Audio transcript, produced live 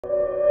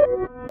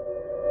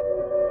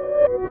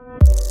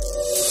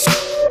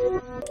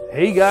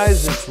Hey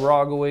guys, it's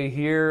Rogowy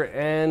here,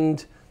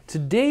 and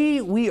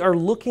today we are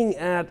looking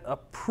at a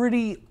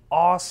pretty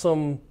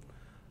awesome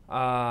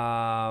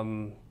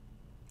form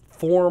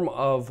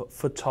of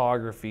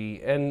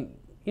photography. And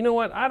you know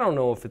what? I don't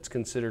know if it's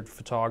considered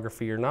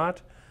photography or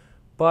not,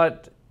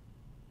 but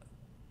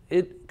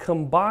it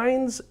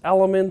combines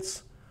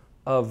elements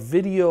of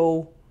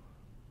video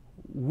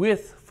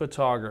with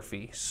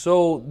photography.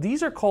 So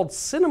these are called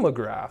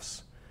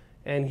cinemagraphs,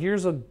 and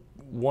here's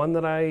one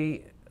that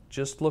I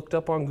just looked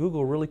up on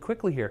Google really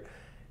quickly here.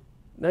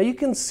 Now you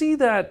can see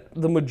that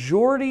the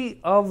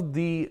majority of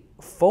the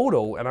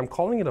photo, and I'm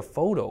calling it a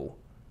photo,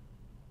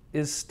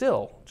 is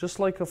still, just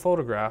like a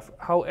photograph.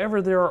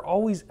 However, there are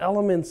always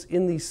elements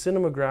in these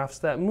cinemagraphs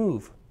that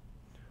move.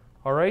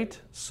 All right,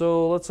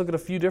 so let's look at a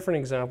few different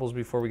examples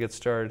before we get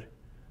started.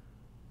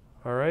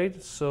 All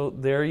right, so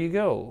there you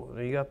go.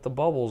 You got the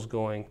bubbles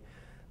going.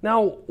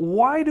 Now,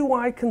 why do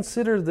I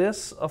consider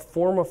this a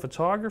form of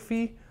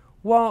photography?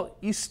 Well,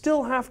 you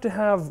still have to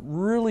have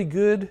really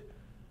good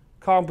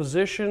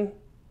composition.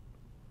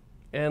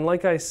 And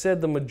like I said,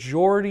 the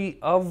majority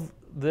of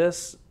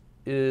this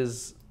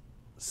is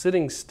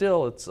sitting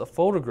still. It's a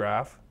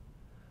photograph.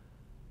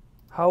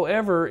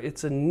 However,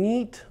 it's a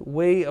neat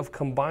way of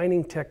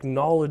combining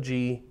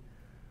technology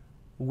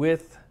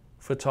with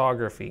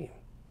photography.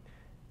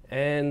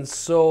 And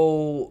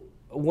so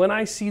when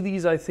I see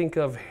these, I think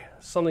of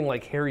something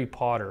like Harry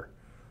Potter,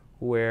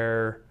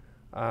 where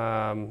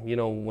you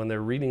know, when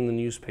they're reading the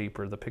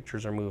newspaper, the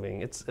pictures are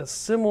moving. It's a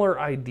similar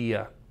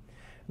idea.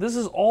 This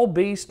is all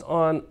based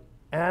on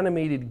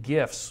animated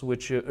GIFs,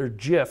 which are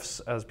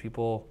GIFs, as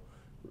people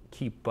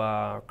keep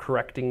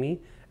correcting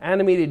me.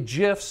 Animated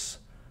GIFs,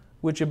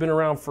 which have been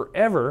around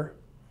forever.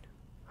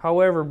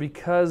 However,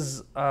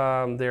 because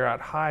they're at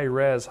high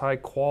res, high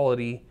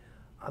quality,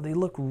 they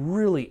look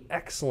really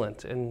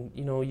excellent. And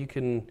you know, you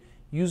can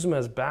use them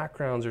as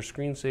backgrounds or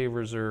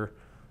screensavers, or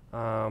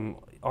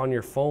on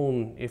your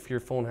phone if your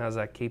phone has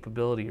that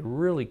capability.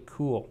 Really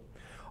cool.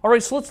 All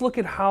right, so let's look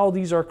at how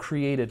these are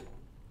created.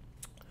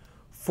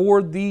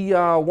 For the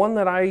one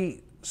that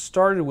I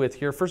started with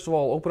here, first of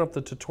all, open up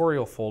the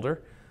tutorial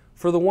folder.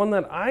 For the one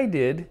that I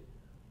did,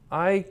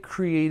 I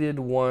created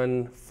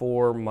one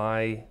for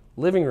my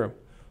living room.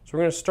 So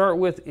we're going to start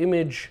with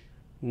image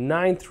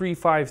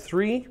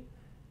 9353,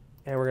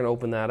 and we're going to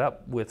open that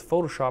up with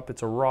Photoshop.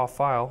 It's a raw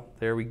file.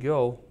 There we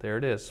go. There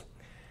it is.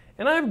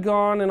 And I've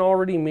gone and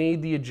already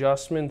made the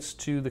adjustments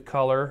to the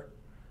color,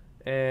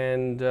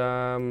 and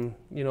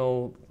you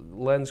know,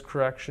 lens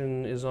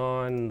correction is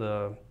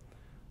on,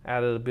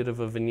 added a bit of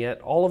a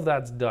vignette. All of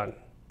that's done.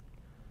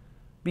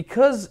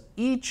 Because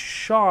each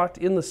shot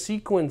in the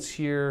sequence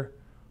here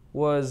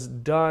was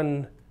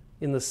done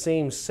in the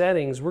same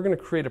settings, we're going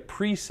to create a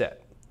preset.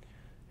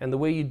 And the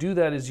way you do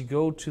that is you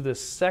go to the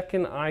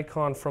second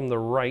icon from the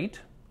right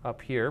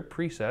up here,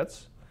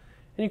 presets,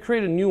 and you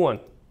create a new one.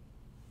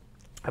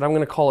 And I'm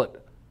going to call it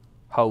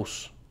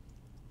house.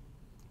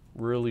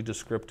 Really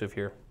descriptive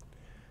here.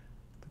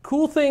 The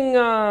cool thing,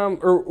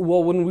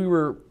 well, when we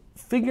were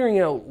figuring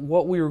out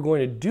what we were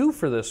going to do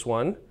for this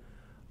one,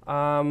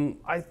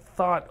 I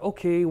thought,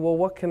 okay, well,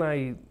 what can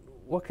I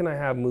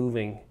have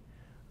moving?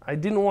 I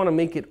didn't want to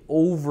make it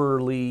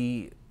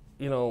overly,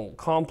 you know,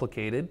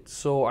 complicated,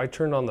 so I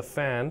turned on the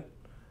fan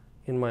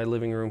in my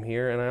living room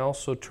here, and I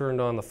also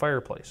turned on the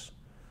fireplace.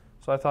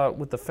 So I thought,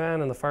 with the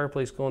fan and the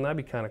fireplace going, that'd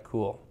be kind of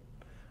cool.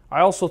 I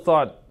also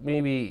thought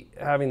maybe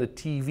having the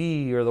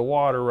TV or the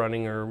water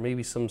running, or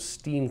maybe some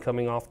steam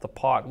coming off the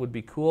pot would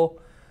be cool,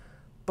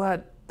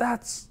 but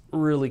that's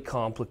really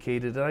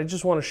complicated, and I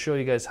just want to show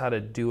you guys how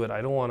to do it.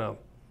 I don't want to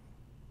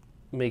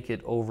make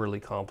it overly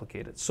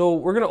complicated. So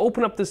we're going to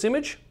open up this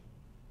image.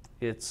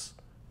 It's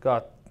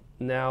got,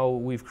 now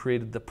we've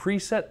created the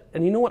preset,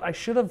 and you know what? I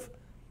should have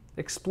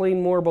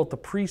explained more about the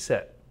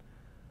preset.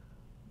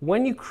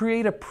 When you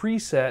create a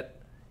preset,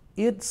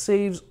 it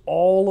saves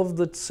all of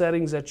the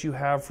settings that you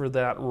have for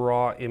that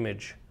raw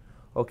image.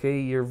 Okay,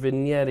 your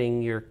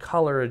vignetting, your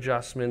color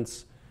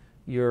adjustments,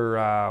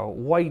 your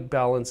white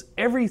balance,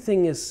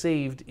 everything is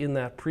saved in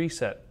that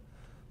preset.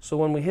 So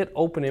when we hit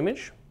open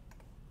image,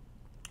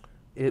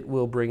 it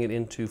will bring it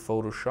into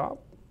Photoshop.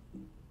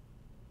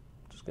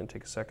 Just going to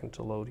take a second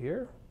to load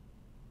here.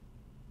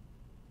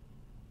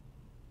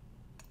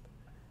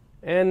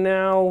 And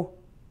now,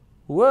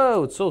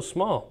 whoa, it's so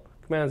small.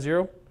 Command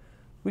 0.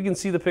 We can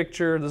see the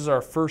picture. This is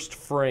our first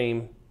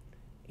frame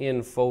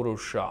in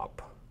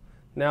Photoshop.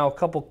 Now, a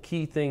couple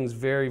key things,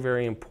 very,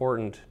 very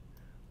important.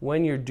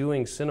 When you're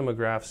doing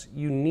cinemagraphs,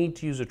 you need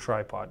to use a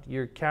tripod.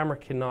 Your camera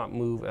cannot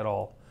move at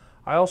all.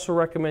 I also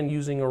recommend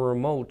using a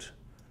remote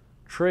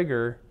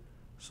trigger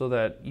so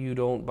that you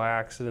don't by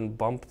accident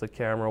bump the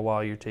camera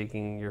while you're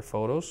taking your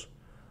photos.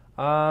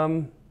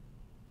 And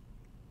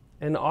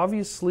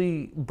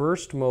obviously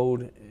burst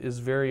mode is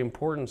very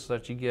important so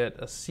that you get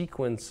a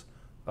sequence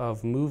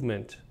of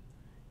movement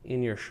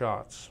in your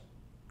shots.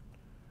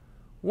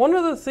 One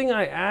other thing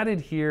I added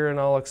here, and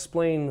I'll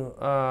explain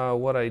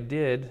what I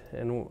did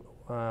and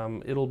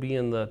it'll be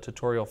in the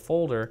tutorial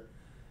folder,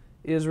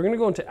 is we're going to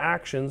go into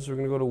Actions. We're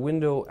going to go to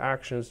Window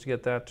Actions to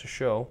get that to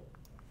show.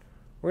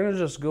 We're going to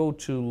just go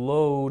to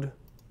Load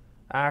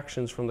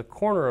Actions from the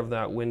corner of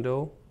that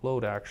window,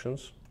 Load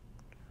Actions,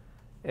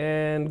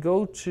 and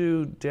go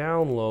to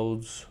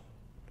Downloads,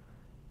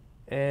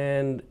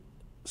 and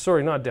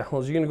sorry, not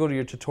Downloads, you're going to go to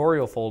your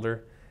tutorial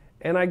folder,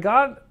 and I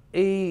got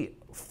a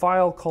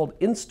file called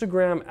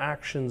Instagram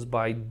Actions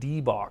by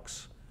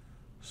Dbox.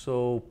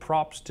 So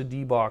props to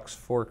Dbox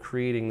for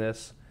creating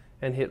this,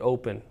 and hit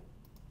Open.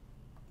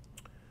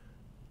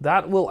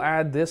 That will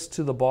add this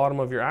to the bottom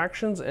of your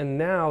actions, and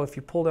now if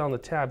you pull down the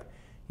tab,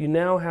 you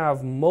now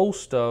have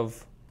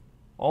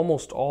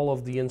almost all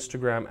of the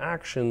Instagram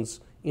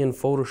actions in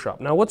Photoshop.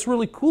 Now what's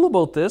really cool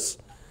about this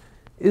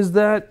is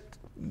that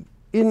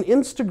in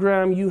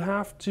Instagram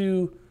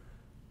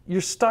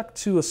you're stuck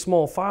to a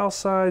small file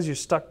size, you're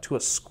stuck to a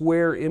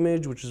square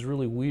image, which is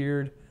really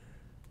weird.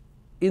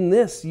 In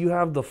this, you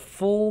have the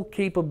full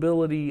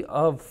capability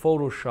of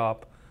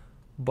Photoshop,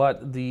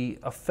 but the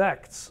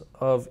effects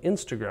of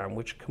Instagram,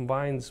 which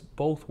combines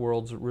both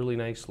worlds really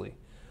nicely.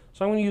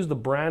 So I'm going to use the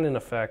Brandon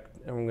effect,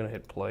 and I'm going to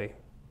hit play.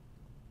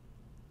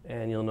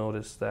 And you'll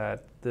notice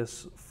that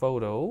this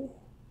photo,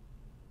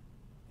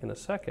 in a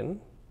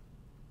second,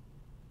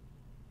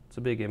 it's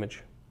a big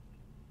image,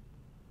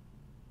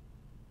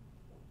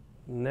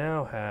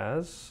 now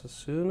has, as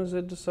soon as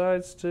it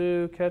decides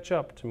to catch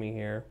up to me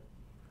here,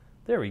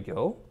 there we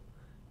go,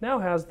 now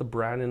has the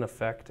Brandon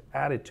effect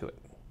added to it.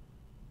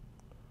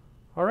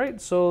 All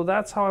right, so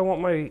that's how I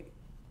want my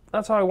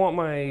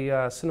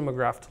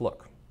Cinemagraph to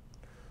look.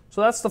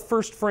 So that's the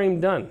first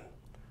frame done.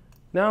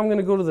 Now I'm going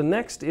to go to the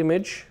next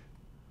image,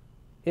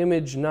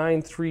 image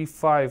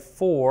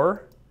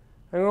 9354.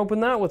 I'm going to open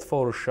that with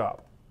Photoshop,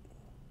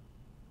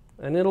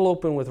 and it'll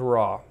open with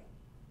RAW.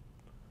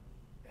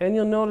 And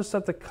you'll notice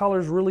that the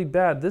color's really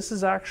bad. This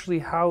is actually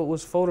how it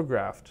was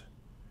photographed.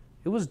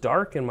 It was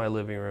dark in my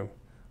living room.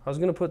 I was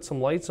going to put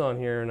some lights on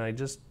here, and I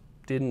just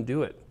didn't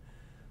do it.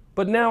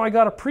 But now I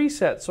got a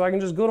preset, so I can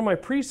just go to my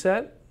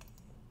preset,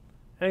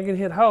 and I can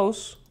hit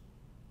House,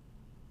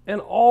 and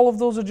all of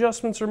those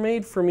adjustments are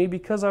made for me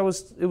because it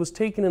was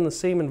taken in the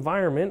same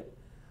environment.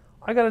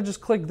 I got to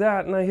just click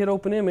that, and I hit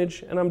Open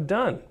Image, and I'm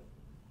done.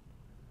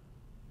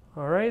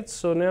 All right,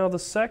 so now the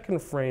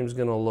second frame is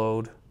going to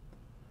load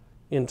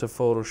into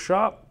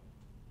Photoshop.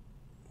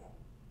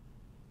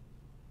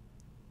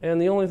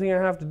 And the only thing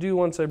I have to do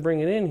once I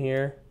bring it in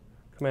here,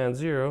 Command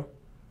 0,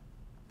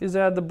 is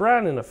add the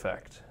Brandon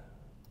effect.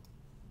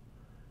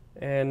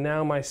 And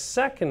now my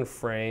second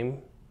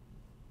frame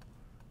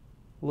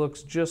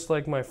looks just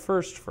like my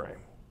first frame.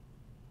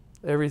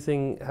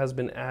 Everything has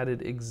been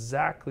added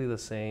exactly the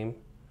same,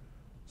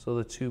 so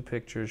the two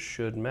pictures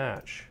should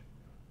match.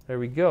 There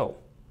we go.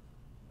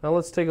 Now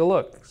let's take a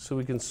look. So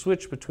we can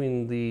switch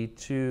between the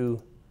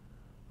two,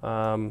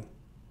 what's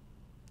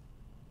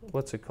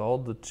it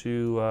called? The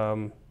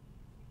two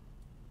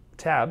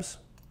tabs.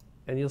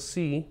 And you'll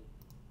see,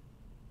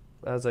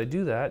 as I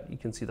do that, you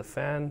can see the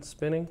fan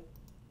spinning,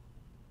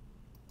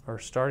 or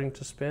starting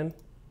to spin.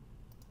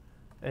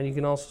 And you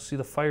can also see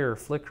the fire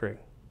flickering.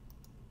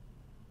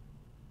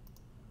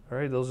 All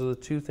right, those are the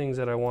two things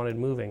that I wanted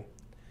moving.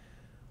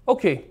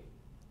 Okay,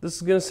 this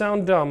is going to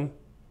sound dumb,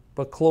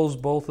 but close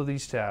both of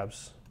these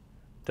tabs.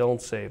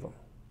 Don't save them.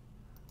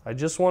 I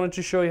just wanted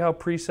to show you how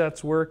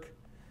presets work,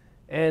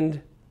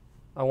 and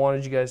I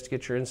wanted you guys to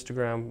get your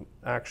Instagram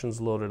actions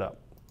loaded up.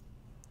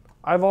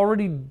 I've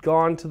already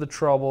gone to the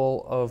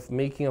trouble of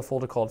making a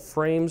folder called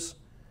Frames,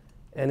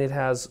 and it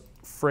has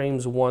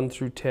frames 1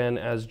 through 10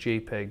 as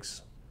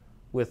JPEGs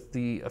with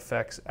the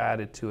effects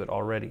added to it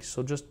already.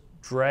 So just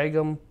drag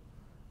them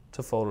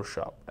to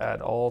Photoshop.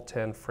 Add all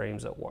 10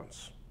 frames at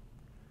once.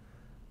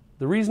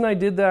 The reason I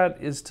did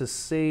that is to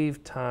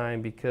save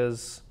time,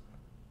 because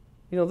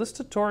this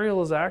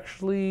tutorial is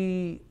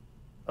actually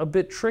a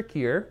bit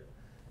trickier,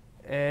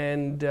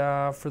 and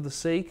for the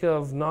sake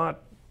of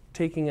not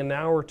taking an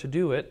hour to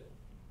do it,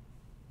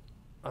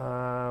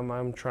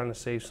 I'm trying to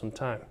save some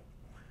time.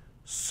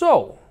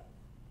 So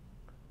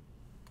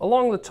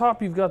along the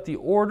top you've got the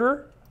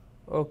order,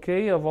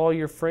 okay, of all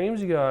your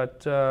frames. You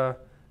got,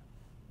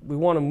 we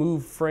want to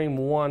move frame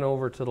 1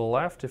 over to the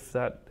left. If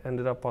that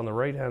ended up on the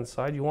right hand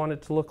side, you want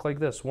it to look like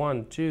this: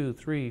 1, 2,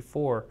 3,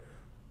 4,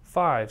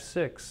 5,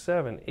 6,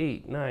 7,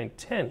 8, 9,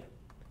 10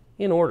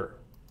 in order.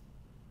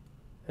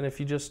 And if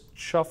you just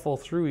shuffle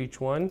through each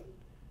one,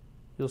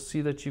 you'll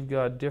see that you've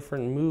got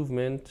different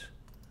movement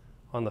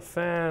on the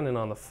fan and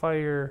on the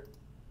fire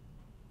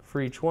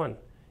for each one.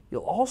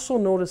 You'll also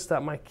notice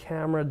that my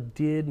camera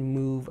did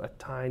move a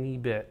tiny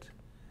bit,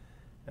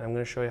 and I'm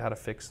going to show you how to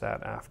fix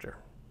that after.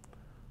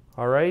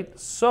 All right,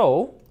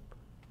 so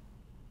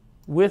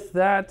with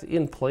that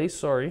in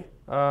place, we're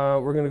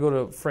going to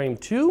go to frame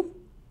 2,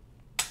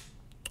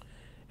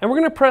 and we're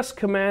going to press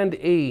Command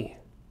A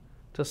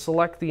to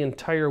select the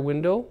entire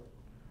window.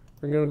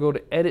 We're going to go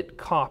to Edit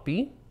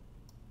Copy,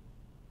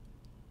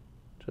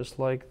 just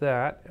like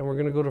that, and we're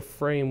going to go to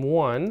frame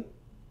 1,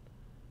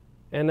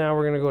 and now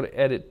we're going to go to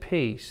Edit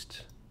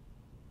Paste.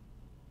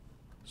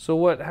 So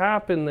what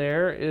happened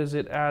there is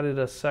it added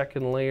a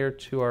second layer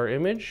to our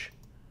image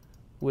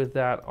with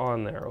that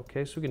on there.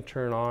 Okay, so we can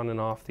turn on and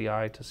off the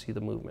eye to see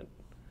the movement.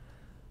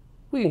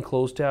 We can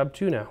close tab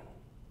 2 now.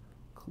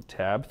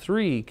 Tab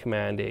 3,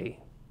 Command A,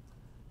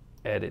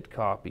 edit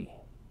copy.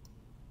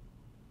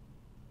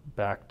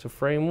 Back to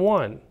frame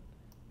 1,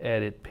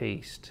 edit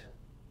paste.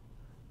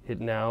 It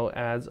now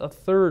adds a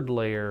third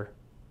layer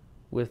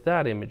with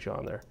that image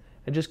on there.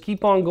 And just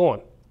keep on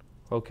going.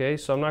 Okay,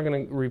 so I'm not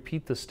going to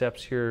repeat the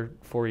steps here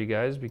for you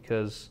guys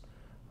because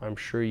I'm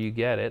sure you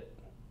get it.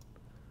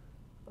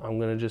 I'm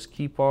going to just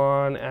keep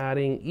on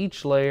adding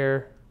each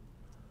layer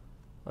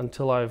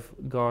until I've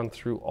gone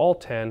through all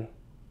 10.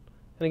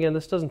 And again,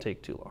 this doesn't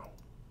take too long.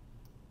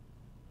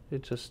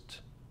 It's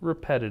just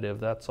repetitive,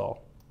 that's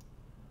all.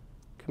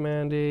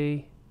 Command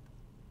A,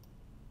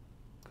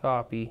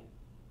 copy,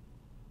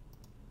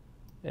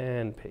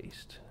 and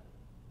paste.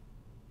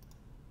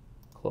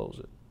 Close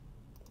it.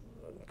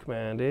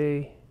 Command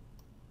A,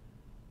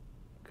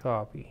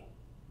 copy,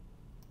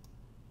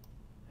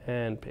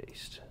 and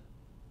paste.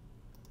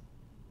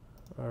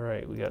 All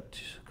right, we got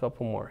a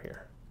couple more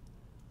here.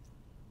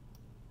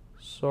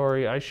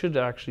 Sorry, I should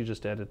actually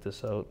just edit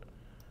this out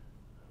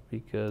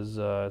because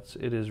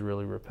it is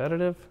really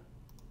repetitive.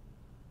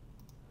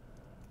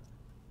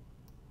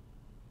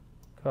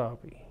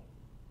 Copy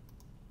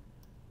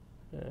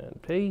and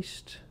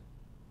paste.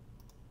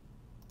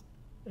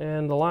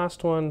 And the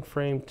last one,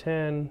 frame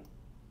 10,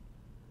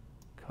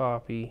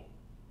 copy,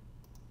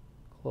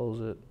 close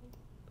it,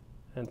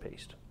 and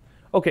paste.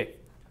 Okay,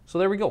 so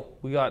there we go.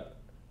 We got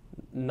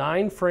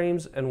 9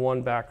 frames and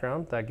 1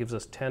 background. That gives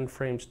us 10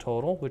 frames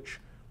total, which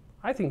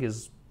I think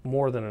is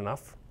more than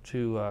enough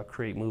to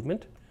create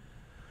movement.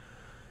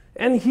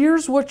 And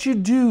here's what you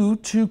do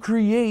to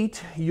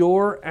create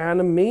your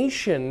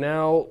animation.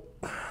 Now,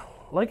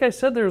 like I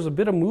said, there's a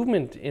bit of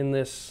movement in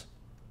this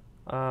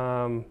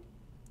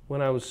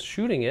when I was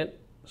shooting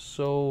it,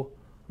 so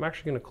I'm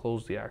actually going to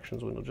close the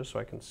actions window just so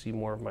I can see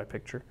more of my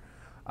picture.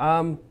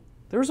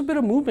 There's a bit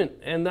of movement,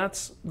 and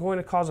that's going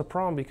to cause a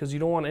problem because you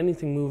don't want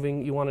anything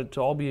moving. You want it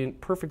to all be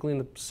perfectly in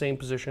the same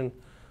position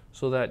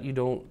so that you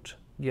don't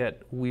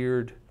get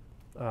weird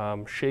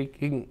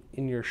shaking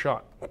in your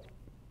shot.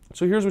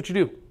 So here's what you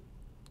do.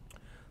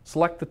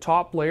 Select the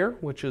top layer,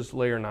 which is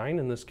layer 9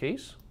 in this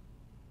case.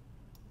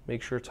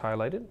 Make sure it's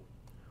highlighted.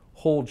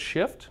 Hold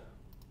Shift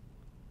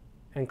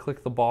and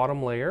click the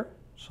bottom layer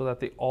so that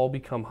they all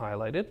become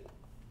highlighted.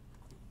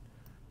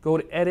 Go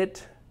to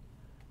Edit,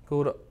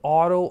 go to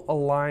Auto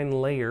Align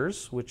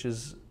Layers, which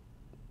is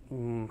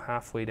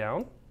halfway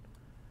down.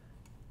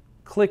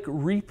 Click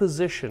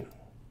Reposition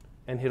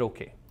and hit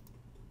OK.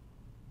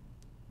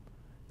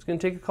 It's going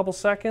to take a couple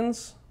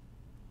seconds.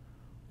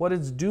 What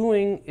it's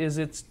doing is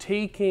it's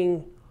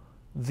taking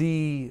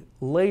the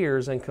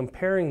layers and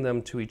comparing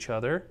them to each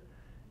other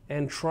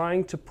and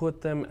trying to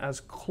put them as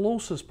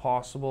close as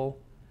possible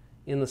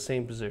in the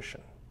same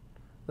position.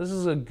 This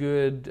is a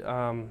good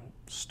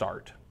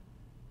start.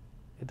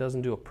 It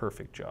doesn't do a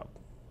perfect job.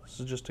 This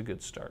is just a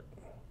good start.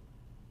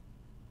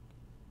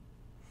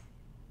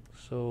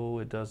 So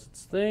it does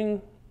its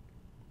thing.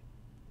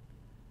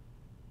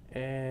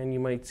 And you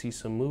might see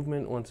some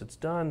movement once it's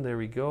done. There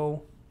we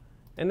go.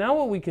 And now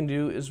what we can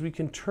do is we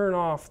can turn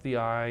off the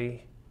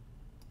eye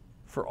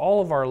for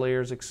all of our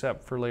layers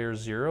except for layer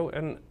 0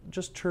 and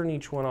just turn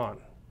each one on.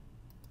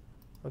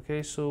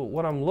 Okay, so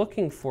what I'm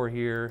looking for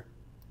here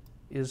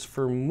is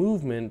for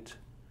movement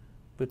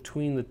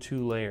between the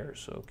 2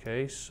 layers.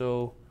 Okay,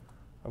 so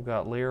I've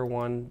got layer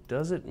 1.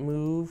 Does it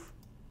move?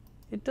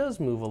 It does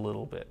move a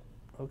little bit.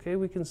 Okay,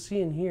 we can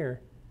see in here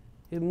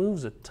it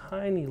moves a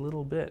tiny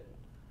little bit.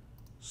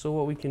 So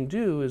what we can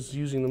do is,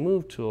 using the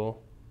move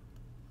tool,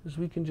 is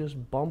we can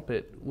just bump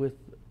it with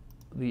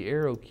the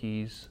arrow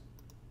keys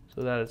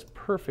so that it's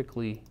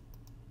perfectly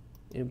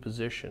in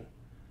position.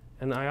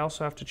 And I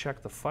also have to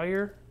check the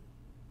fire.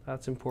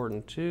 That's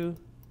important too.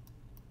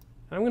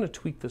 And I'm going to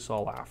tweak this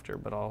all after,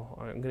 but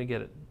I'm going to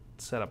get it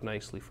set up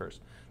nicely first.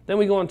 Then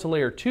we go on to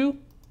layer 2.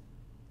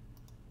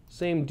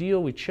 Same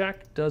deal, we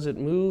check, does it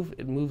move?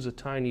 It moves a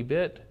tiny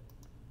bit.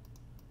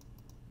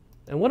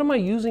 And what am I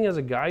using as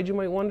a guide, you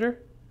might wonder?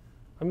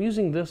 I'm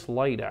using this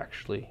light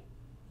actually,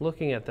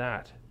 looking at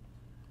that.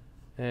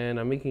 And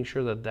I'm making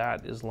sure that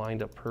that is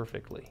lined up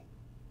perfectly.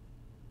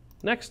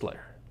 Next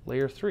layer,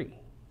 layer 3.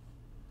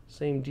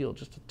 Same deal,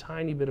 just a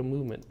tiny bit of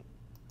movement.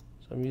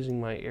 So I'm using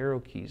my arrow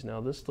keys.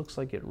 Now this looks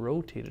like it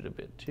rotated a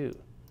bit too.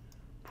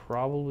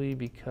 Probably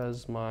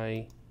because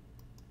my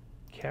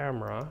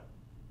camera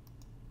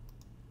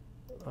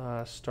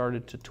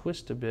started to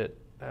twist a bit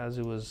as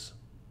it was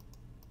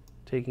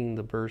taking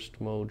the burst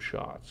mode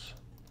shots.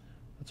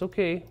 That's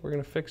okay, we're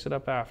going to fix it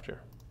up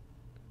after.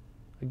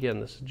 Again,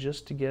 this is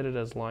just to get it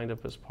as lined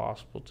up as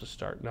possible to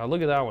start. Now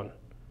look at that one,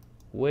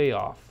 way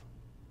off.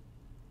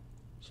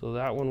 So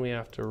that one we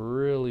have to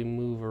really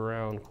move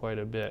around quite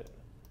a bit.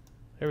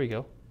 There we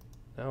go,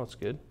 now it's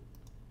good.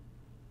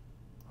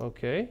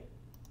 Okay,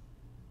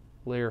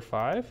 layer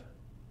 5,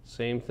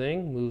 same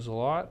thing, moves a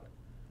lot.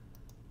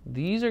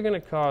 These are going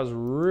to cause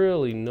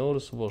really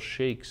noticeable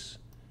shakes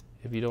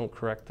if you don't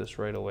correct this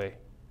right away.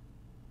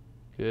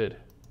 Good.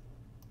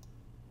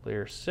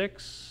 Layer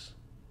 6.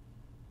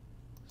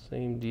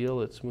 Same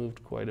deal, it's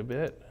moved quite a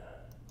bit.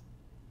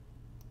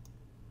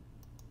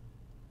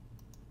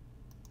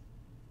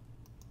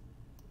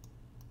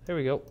 There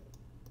we go.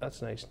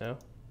 That's nice now.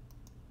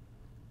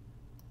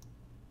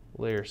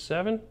 Layer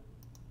 7.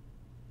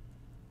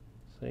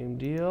 Same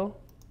deal.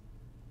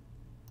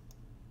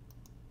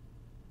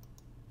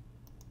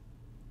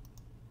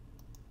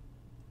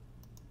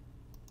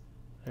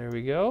 There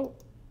we go.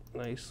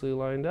 Nicely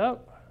lined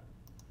up.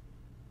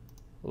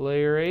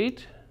 Layer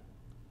 8.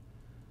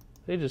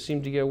 They just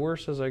seem to get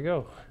worse as I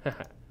go.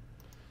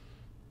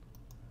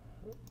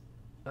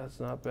 That's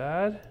not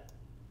bad.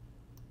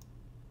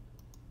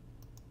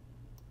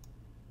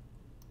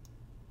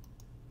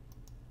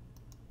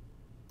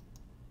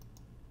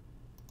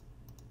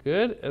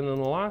 Good. And then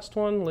the last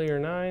one, layer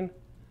 9.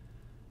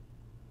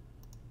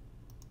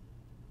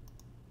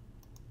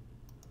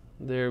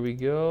 There we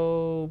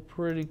go.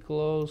 Pretty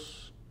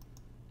close.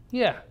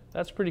 Yeah,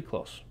 that's pretty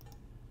close.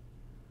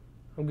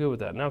 I'm good with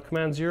that. Now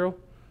Command 0,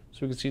 so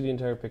we can see the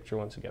entire picture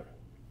once again.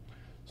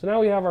 So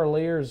now we have our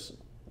layers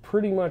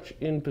pretty much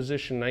in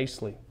position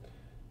nicely.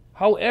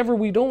 However,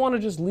 we don't want to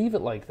just leave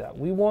it like that.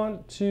 We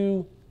want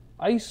to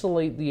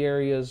isolate the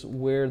areas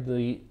where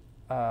the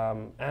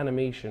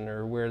animation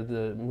or where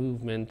the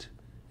movement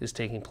is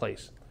taking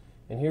place.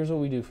 And here's what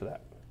we do for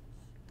that.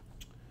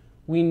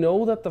 We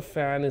know that the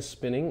fan is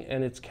spinning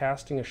and it's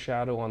casting a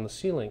shadow on the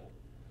ceiling.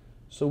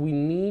 So we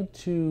need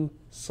to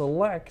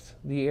select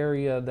the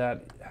area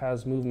that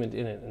has movement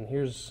in it. And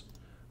here's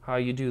how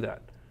you do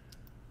that.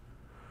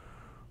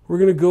 We're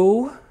going to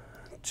go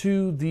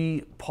to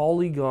the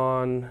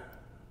polygonal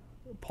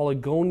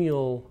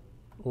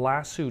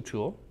lasso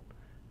tool,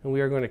 and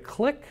we are going to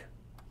click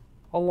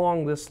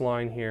along this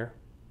line here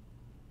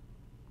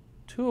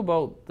to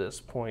about this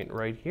point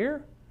right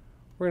here.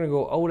 We're going to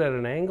go out at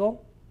an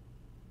angle.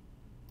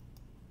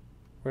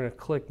 We're going to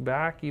click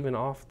back even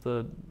off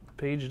the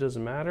page,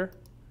 doesn't matter.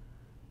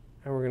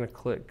 And we're going to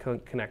click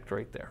connect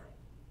right there.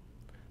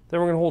 Then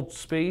we're going to hold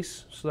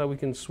space so that we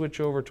can switch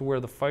over to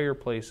where the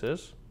fireplace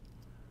is.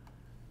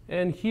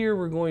 And here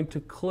we're going to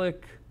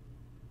click,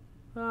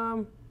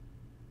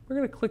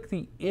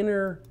 the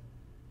inner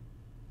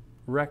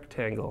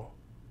rectangle.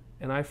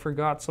 And I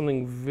forgot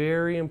something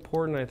very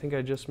important. I think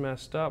I just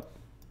messed up.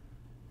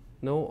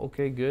 No,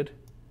 okay, good.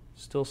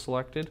 Still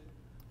selected.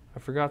 I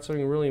forgot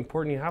something really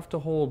important. You have to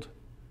hold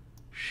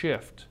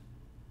Shift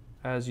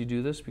as you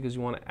do this because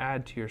you want to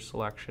add to your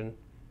selection.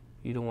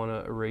 You don't want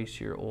to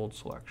erase your old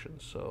selection.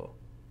 So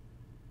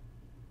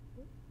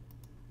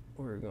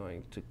we're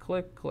going to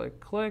click, click,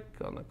 click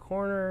on the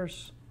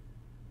corners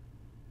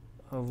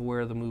of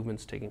where the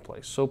movement's taking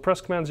place. So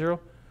press Command 0.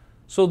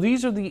 So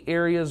these are the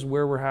areas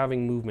where we're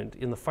having movement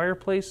in the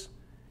fireplace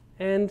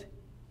and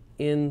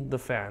in the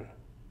fan.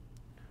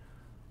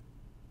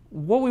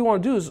 What we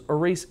want to do is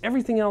erase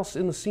everything else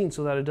in the scene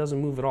so that it doesn't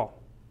move at all.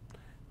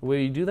 The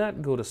way you do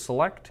that, go to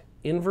Select,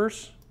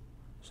 Inverse,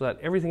 so that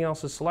everything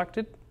else is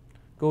selected.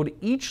 Go to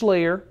each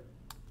layer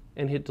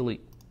and hit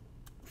Delete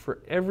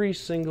for every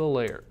single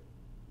layer.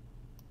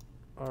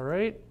 All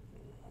right,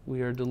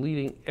 we are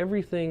deleting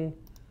everything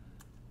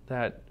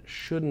that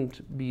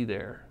shouldn't be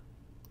there.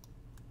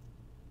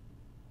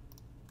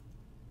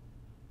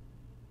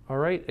 All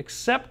right,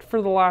 except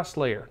for the last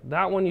layer.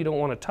 That one you don't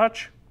want to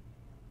touch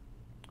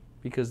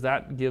because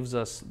that gives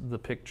us the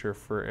picture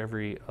for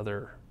every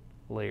other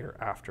layer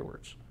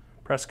afterwards.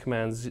 Press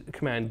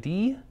Command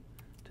D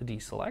to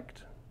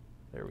deselect.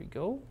 There we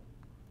go.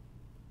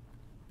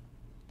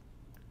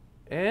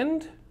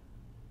 And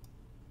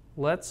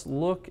let's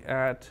look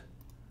at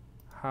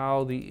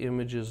how the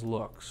images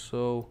look.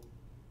 So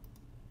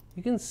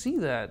you can see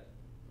that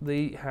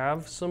they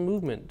have some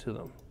movement to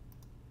them.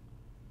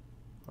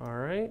 All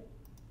right.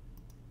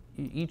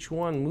 Each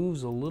one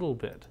moves a little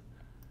bit.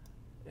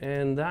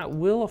 And that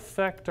will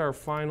affect our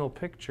final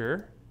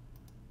picture.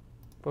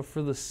 But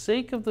for the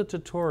sake of the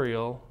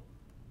tutorial,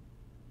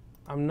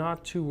 I'm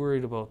not too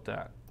worried about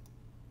that.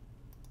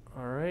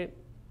 All right.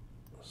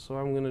 So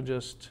I'm going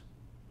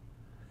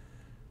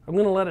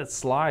to let it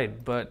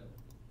slide, but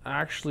I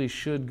actually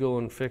should go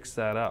and fix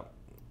that up.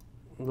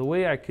 The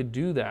way I could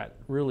do that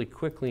really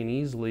quickly and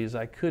easily is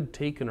I could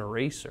take an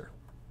eraser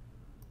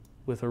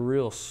with a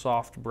real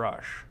soft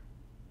brush.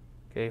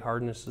 Okay,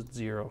 hardness is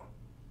 0.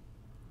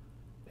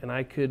 And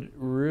I could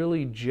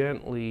really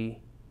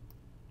gently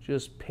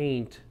just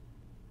paint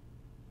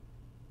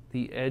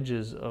the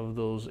edges of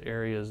those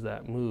areas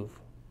that move.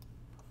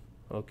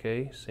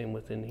 Okay, same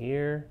within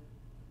here.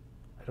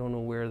 I don't know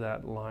where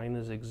that line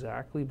is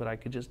exactly, but I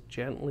could just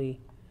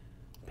gently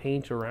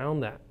paint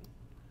around that.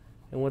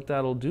 And what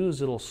that'll do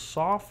is it'll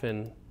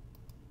soften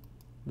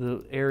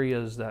the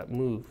areas that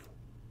move.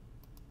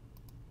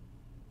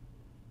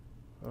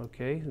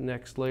 Okay,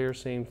 next layer,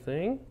 same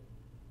thing.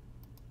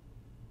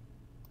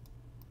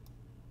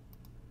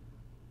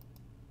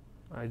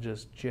 I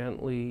just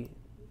gently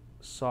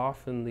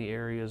soften the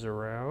areas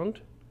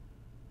around.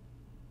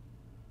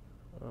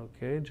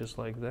 Okay, just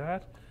like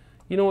that.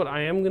 You know what,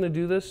 I am going to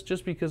do this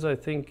just because I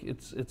think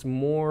it's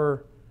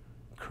more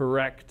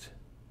correct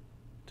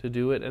to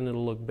do it and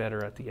it'll look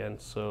better at the end.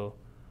 So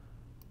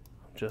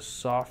I'm just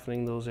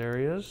softening those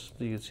areas.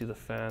 You can see the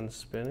fan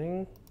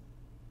spinning.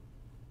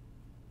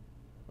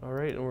 All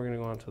right, and we're going to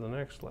go on to the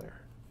next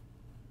layer.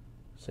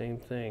 Same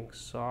thing,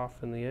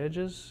 soften the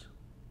edges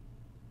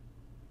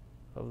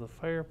of the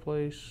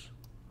fireplace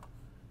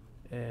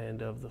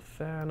and of the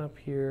fan up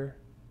here,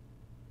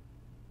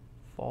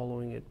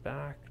 following it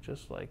back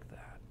just like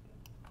that.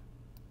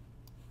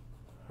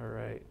 All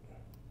right.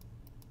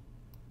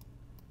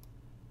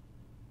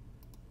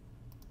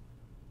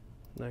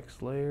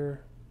 Next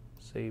layer,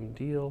 same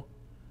deal.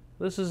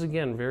 This is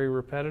again very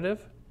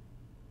repetitive,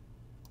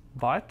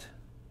 but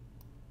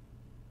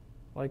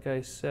like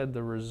I said,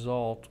 the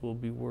result will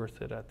be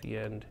worth it at the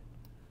end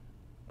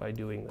by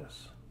doing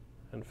this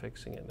and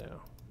fixing it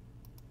now.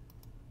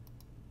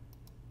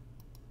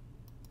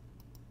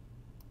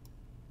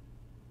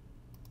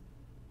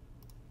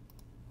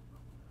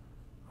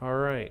 All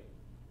right,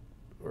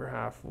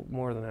 we're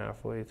more than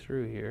halfway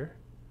through here,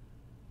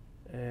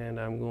 and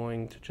I'm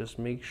going to just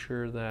make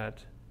sure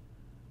that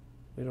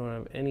we don't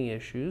have any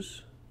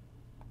issues.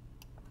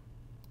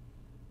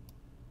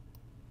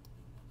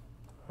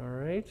 All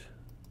right.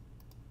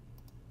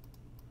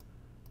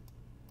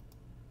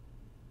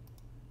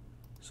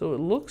 So it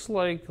looks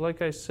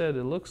like I said,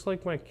 it looks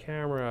like my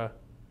camera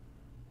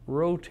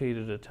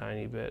rotated a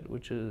tiny bit,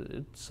 which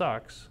it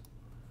sucks,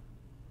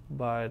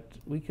 but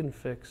we can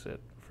fix it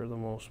for the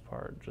most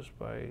part just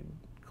by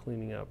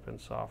cleaning up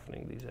and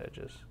softening these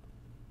edges.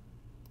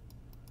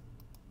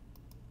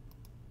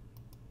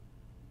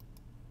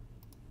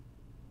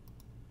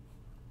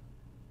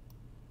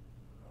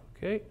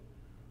 Okay,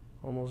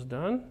 almost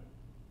done.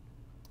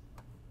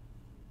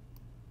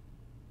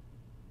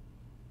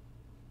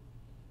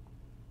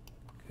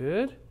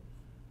 Good.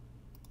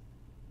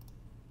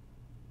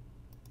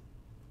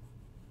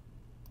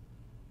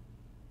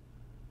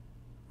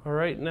 All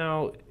right,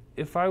 now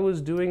if I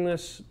was doing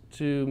this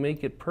to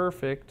make it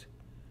perfect,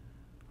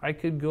 I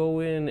could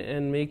go in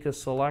and make a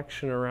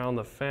selection around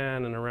the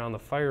fan and around the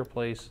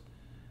fireplace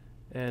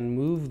and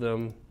move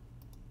them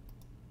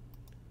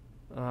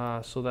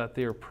so that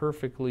they're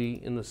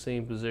perfectly in the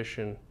same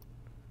position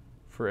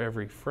for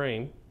every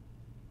frame.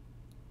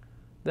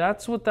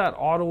 That's what that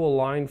auto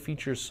align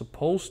feature is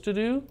supposed to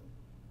do,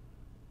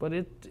 but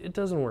it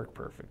doesn't work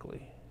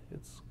perfectly.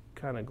 It's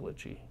kind of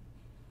glitchy.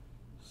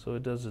 So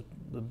it does it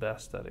the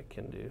best that it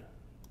can do.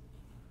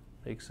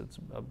 Makes it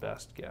a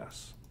best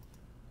guess.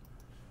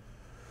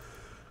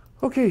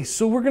 Okay,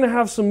 so we're gonna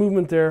have some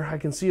movement there. I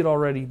can see it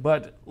already,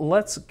 but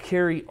let's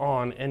carry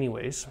on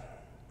anyways.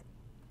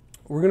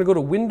 We're gonna go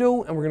to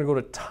Window and we're gonna go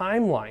to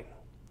Timeline.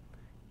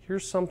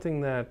 Here's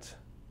something that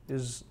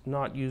is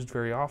not used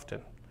very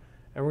often.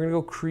 And we're gonna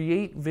go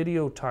Create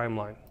Video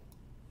Timeline.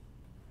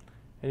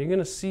 And you're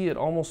gonna see it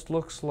almost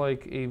looks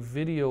like a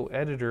video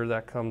editor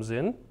that comes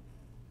in.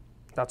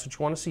 That's what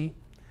you wanna see.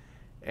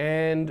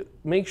 And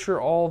make sure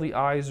all the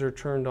eyes are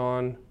turned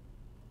on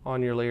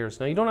your layers.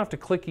 Now you don't have to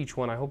click each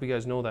one. I hope you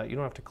guys know that. You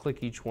don't have to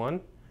click each one.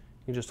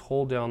 You can just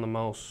hold down the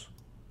mouse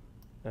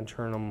and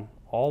turn them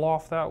all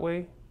off that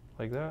way,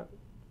 like that.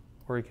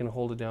 Or you can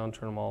hold it down,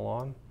 turn them all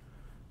on.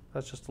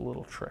 That's just a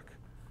little trick.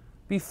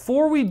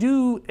 Before we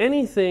do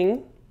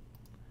anything,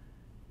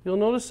 you'll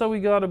notice that we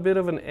got a bit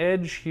of an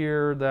edge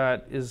here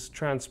that is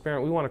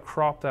transparent. We want to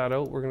crop that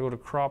out. We're going to go to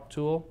Crop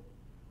Tool.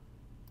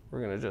 We're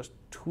going to just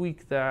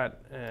tweak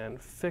that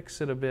and fix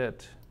it a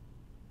bit.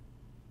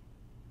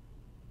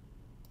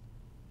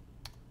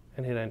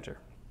 And hit Enter.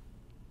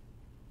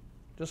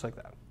 Just like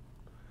that.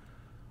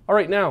 All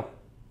right, now,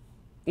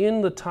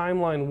 in the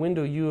timeline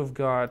window, you have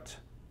got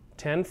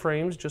 10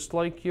 frames, just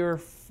like your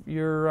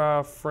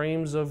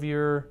frames of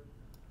your,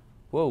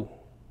 whoa,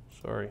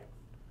 sorry.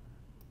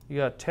 You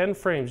got 10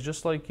 frames,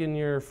 just like in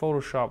your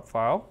Photoshop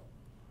file,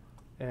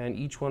 and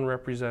each one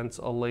represents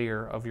a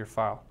layer of your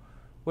file.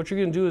 What you're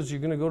going to do is you're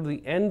going to go to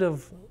the end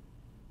of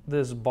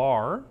this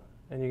bar,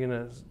 and you're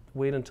going to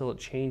wait until it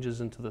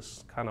changes into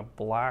this kind of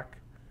black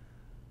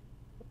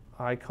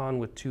icon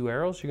with two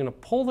arrows. You're going to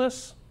pull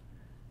this,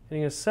 and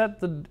you're going to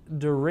set the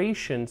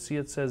duration, see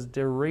it says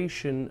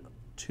duration,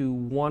 to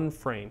 1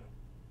 frame.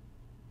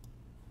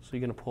 So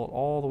you're going to pull it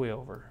all the way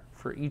over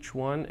for each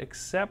one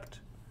except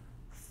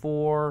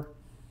for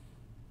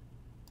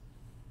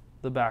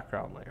the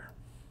background layer.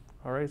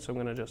 All right, so I'm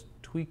going to just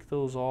tweak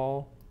those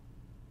all,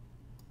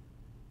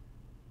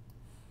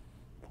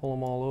 pull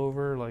them all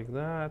over like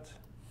that.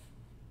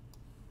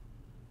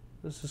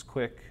 This is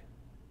quick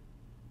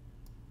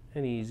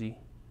and easy.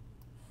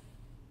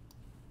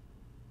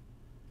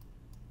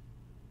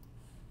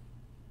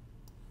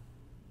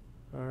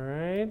 All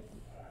right.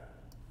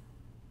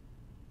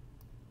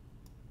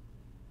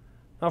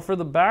 Now for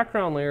the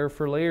background layer,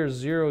 for layer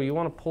 0, you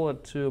want to pull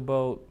it to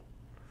about,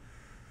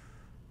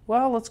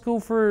 well, let's go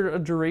for a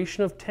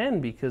duration of 10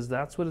 because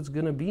that's what it's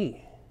going to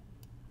be.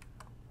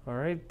 All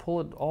right,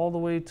 pull it all the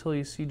way till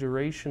you see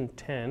duration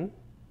 10.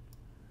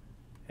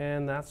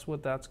 and that's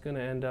what that's going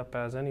to end up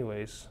as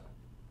anyways.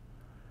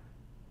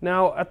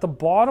 Now at the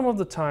bottom of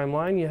the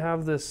timeline you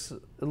have this,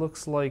 it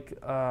looks like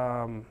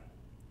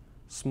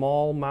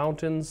small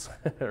mountains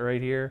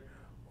right here,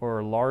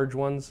 or large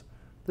ones.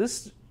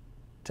 This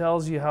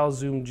tells you how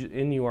zoomed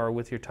in you are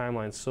with your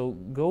timeline. So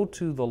go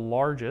to the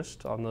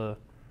largest on the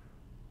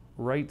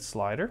right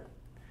slider.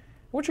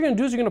 What you're going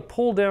to do is you're going to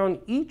pull down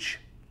each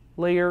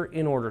layer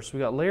in order. So we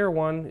got layer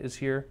 1 is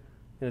here.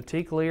 You're going to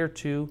take layer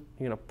 2, you're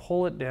going to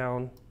pull it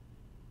down,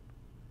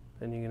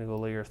 then you're going to go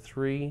layer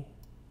 3,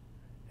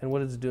 and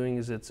what it's doing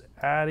is it's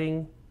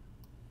adding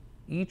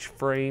each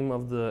frame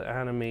of the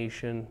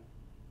animation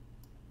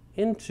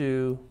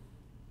into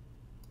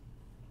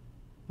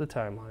the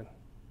timeline.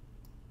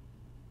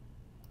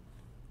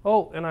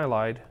 Oh, and I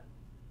lied.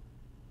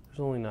 There's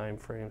only 9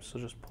 frames, so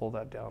just pull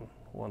that down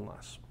one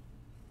less.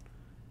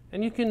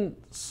 And you can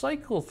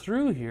cycle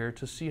through here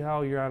to see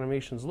how your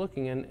animation's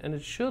looking, and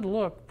it should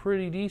look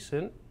pretty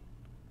decent.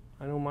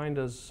 I know mine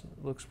does,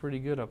 looks pretty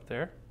good up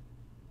there.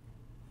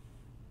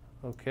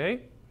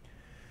 Okay.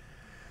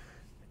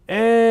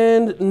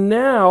 And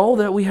now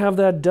that we have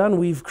that done,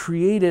 we've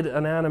created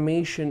an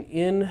animation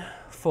in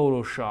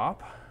Photoshop,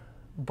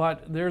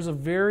 but there's a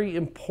very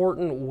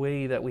important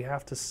way that we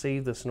have to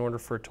save this in order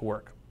for it to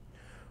work.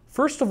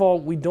 First of all,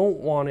 we don't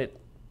want it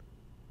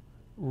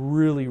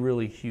really,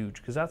 really huge,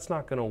 because that's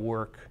not going to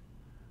work.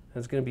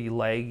 It's going to be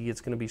laggy,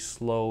 it's going to be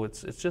slow,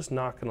 it's just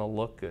not going to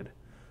look good.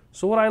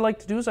 So what I like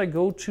to do is I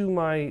go to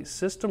my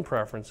system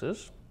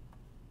preferences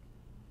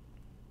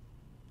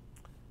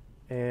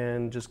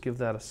and just give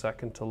that a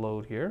second to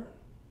load here.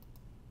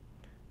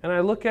 And I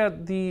look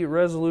at the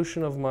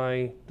resolution of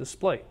my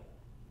display,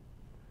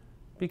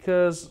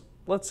 because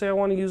let's say I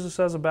want to use this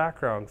as a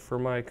background for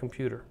my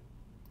computer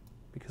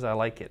because I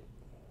like it.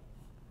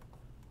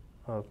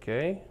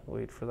 Okay,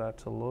 wait for that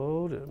to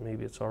load.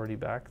 Maybe it's already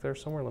back there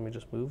somewhere. Let me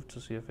just move to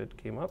see if it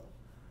came up.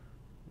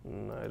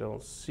 I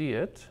don't see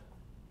it.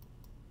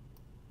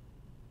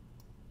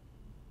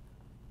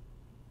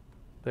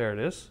 There it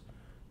is.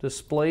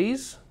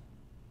 Displays.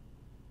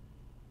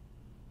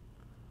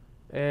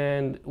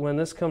 And when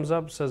this comes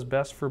up, it says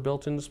best for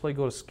built-in display,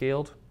 go to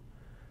scaled.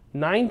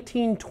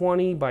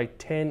 1920 by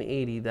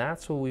 1080,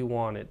 that's what we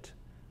want it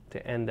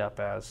to end up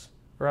as.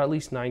 Or at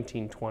least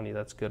 1920,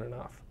 that's good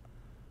enough.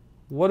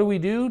 What do we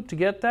do to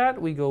get that?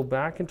 We go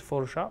back into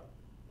Photoshop.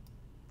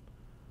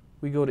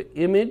 We go to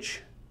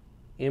image,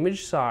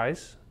 image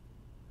size,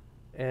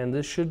 and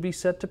this should be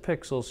set to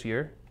pixels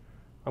here.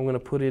 I'm going to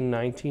put in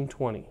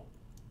 1920.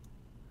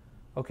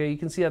 Okay, you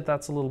can see that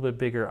that's a little bit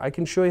bigger. I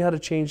can show you how to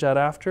change that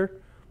after,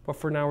 but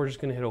for now we're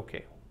just going to hit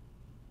OK.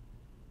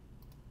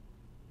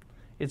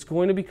 It's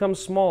going to become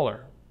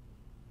smaller.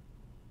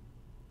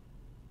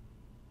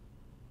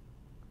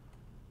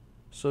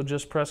 So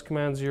just press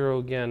Command 0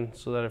 again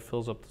so that it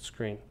fills up the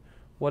screen.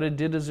 What it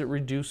did is it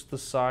reduced the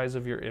size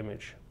of your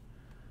image.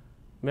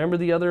 Remember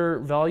the other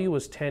value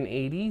was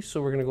 1080,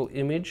 so we're going to go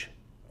Image,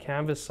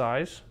 Canvas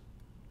Size.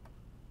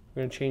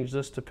 We're going to change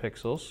this to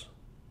pixels.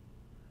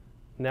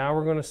 Now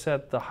we're going to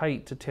set the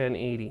height to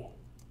 1080,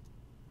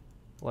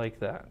 like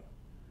that.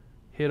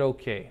 Hit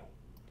OK.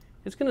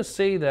 It's going to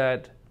say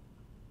that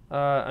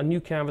a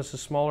new canvas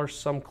is smaller,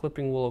 some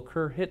clipping will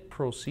occur. Hit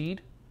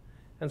Proceed.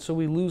 And so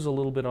we lose a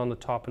little bit on the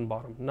top and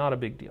bottom. Not a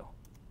big deal.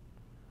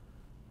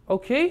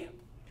 Okay,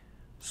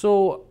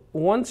 so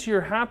once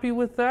you're happy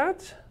with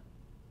that,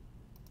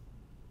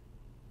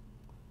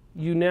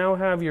 you now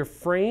have your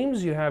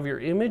frames, you have your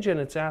image, and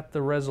it's at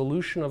the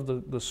resolution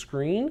of the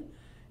screen,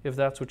 if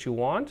that's what you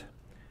want.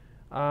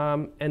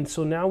 And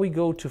so now we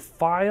go to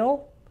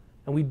File,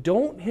 and we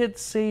don't hit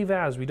Save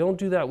As. We don't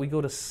do that. We go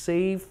to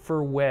Save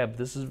for Web.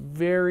 This is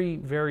very,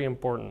 very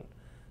important.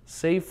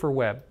 Save for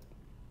Web.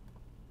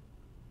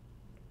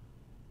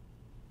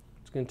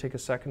 It's going to take a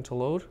second to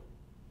load.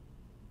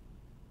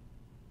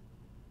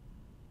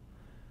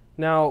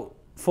 Now,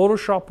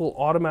 Photoshop will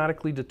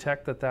automatically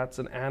detect that that's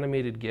an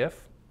animated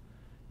GIF.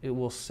 It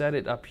will set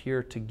it up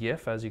here to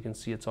GIF. As you can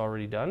see, it's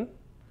already done.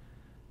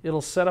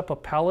 It'll set up a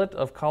palette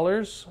of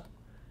colors.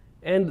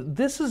 And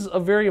this is a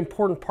very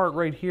important part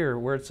right here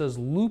where it says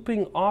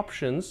looping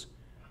options.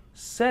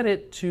 Set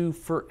it to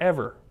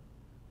forever.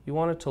 You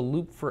want it to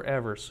loop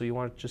forever. So you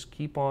want to just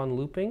keep on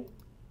looping.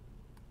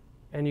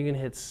 And you're going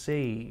to hit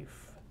Save.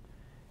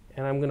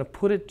 And I'm going to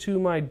put it to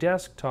my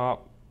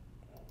desktop,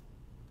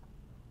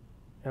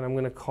 and I'm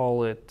going to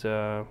call it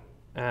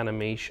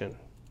Animation.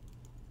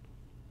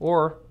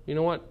 Or, you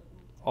know what?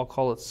 I'll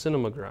call it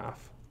Cinemagraph,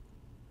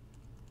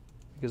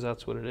 because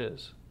that's what it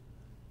is.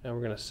 And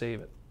we're going to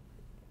save it.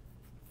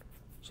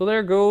 So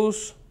there it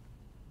goes.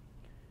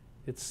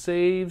 It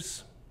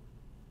saves.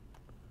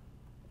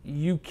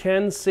 You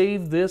can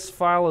save this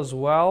file as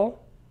well.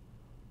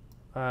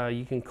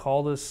 You can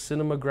call this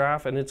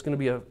Cinemagraph, and it's going to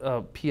be a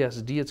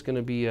PSD. It's going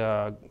to be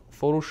a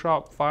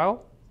Photoshop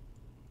file.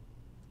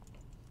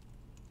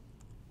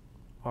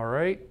 All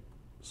right,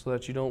 so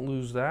that you don't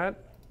lose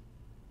that.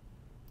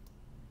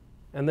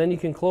 And then you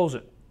can close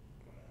it.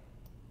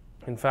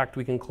 In fact,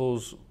 we can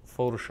close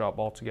Photoshop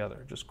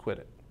altogether. Just quit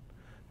it.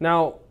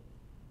 Now,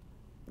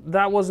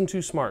 that wasn't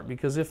too smart,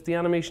 because if the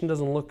animation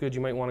doesn't look good,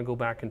 you might want to go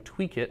back and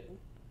tweak it.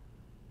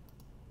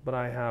 But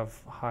I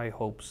have high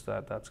hopes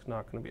that that's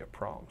not going to be a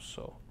problem.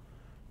 So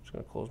I'm just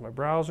going to close my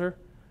browser.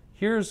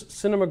 Here's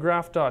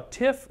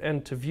cinemagraph.tiff,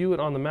 and to view it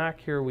on the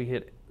Mac here, we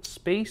hit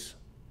space.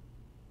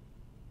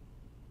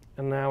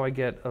 And now I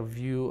get a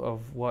view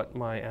of what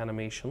my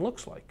animation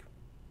looks like.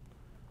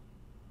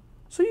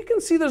 So you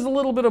can see there's a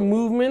little bit of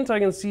movement. I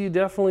can see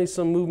definitely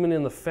some movement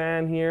in the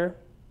fan here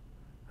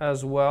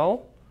as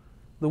well.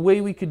 The way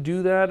we could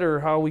do that,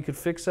 or how we could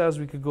fix that, is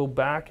we could go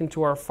back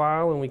into our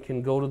file and we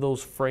can go to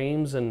those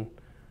frames and,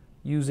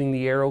 using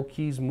the arrow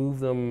keys, move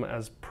them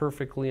as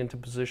perfectly into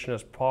position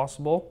as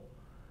possible.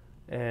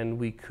 And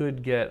we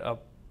could get a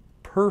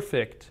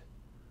perfect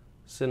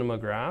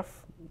cinemagraph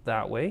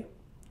that way.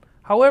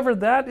 However,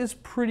 that is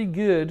pretty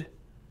good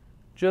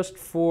just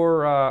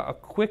for a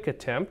quick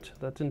attempt.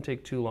 That didn't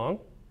take too long.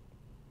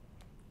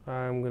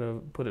 I'm going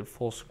to put it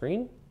full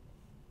screen.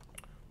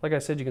 Like I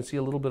said, you can see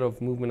a little bit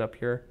of movement up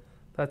here.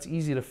 That's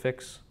easy to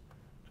fix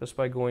just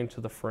by going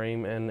to the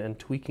frame and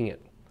tweaking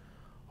it.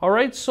 All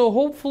right, so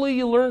hopefully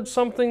you learned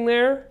something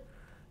there,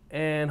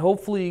 and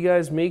hopefully you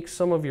guys make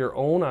some of your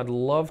own. I'd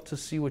love to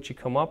see what you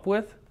come up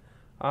with.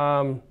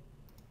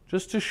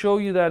 Just to show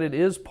you that it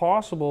is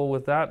possible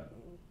with that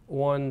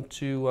one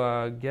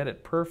to get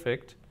it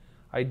perfect,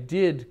 I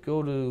did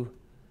go to,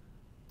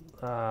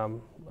 I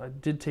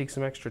did take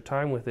some extra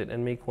time with it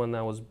and make one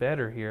that was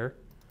better here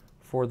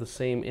for the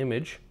same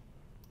image,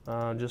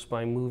 just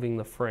by moving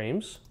the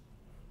frames.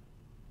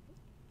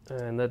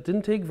 And that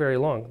didn't take very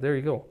long. There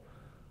you go.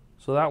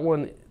 So that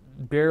one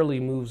barely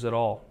moves at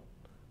all.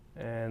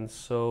 And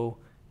so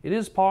it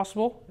is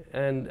possible,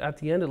 and at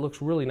the end it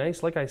looks really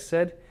nice. Like I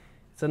said,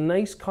 it's a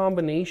nice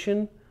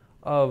combination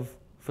of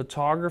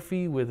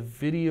photography with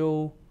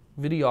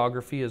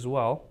videography as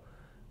well.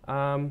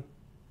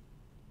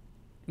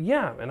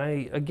 Yeah, and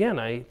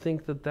I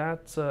think that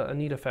that's a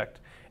neat effect.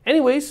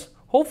 Anyways,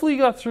 hopefully you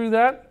got through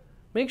that.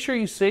 Make sure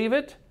you save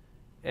it,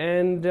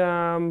 and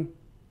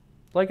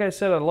like I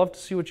said, I'd love to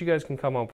see what you guys can come up